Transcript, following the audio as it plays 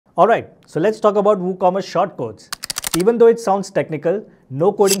Alright, so let's talk about WooCommerce shortcodes. Even though it sounds technical,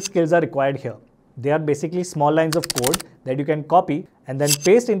 no coding skills are required here. They are basically small lines of code that you can copy and then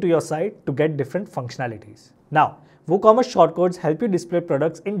paste into your site to get different functionalities. Now, WooCommerce shortcodes help you display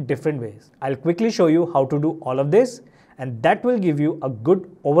products in different ways. I'll quickly show you how to do all of this, and that will give you a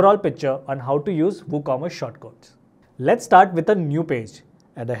good overall picture on how to use WooCommerce shortcodes. Let's start with a new page.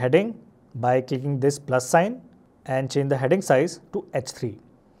 Add a heading by clicking this plus sign and change the heading size to H3.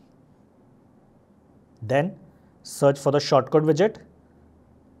 Then search for the shortcode widget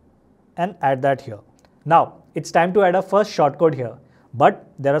and add that here. Now it's time to add a first shortcode here,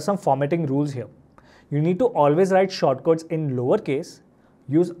 but there are some formatting rules here. You need to always write shortcodes in lowercase,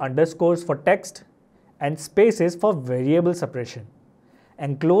 use underscores for text and spaces for variable separation.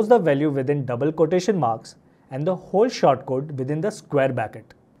 Enclose the value within double quotation marks and the whole shortcode within the square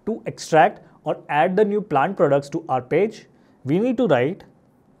bracket. To extract or add the new plant products to our page, we need to write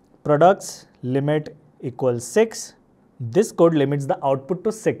products limit equals 6. This code limits the output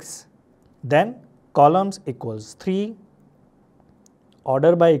to 6. Then columns equals 3,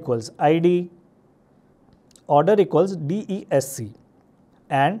 order by equals ID, order equals DESC,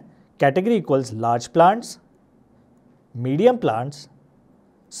 and category equals large plants, medium plants,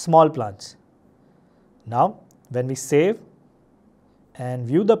 small plants. Now when we save and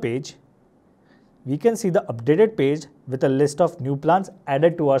view the page, we can see the updated page with a list of new plants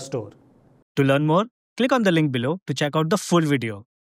added to our store. To learn more, click on the link below to check out the full video.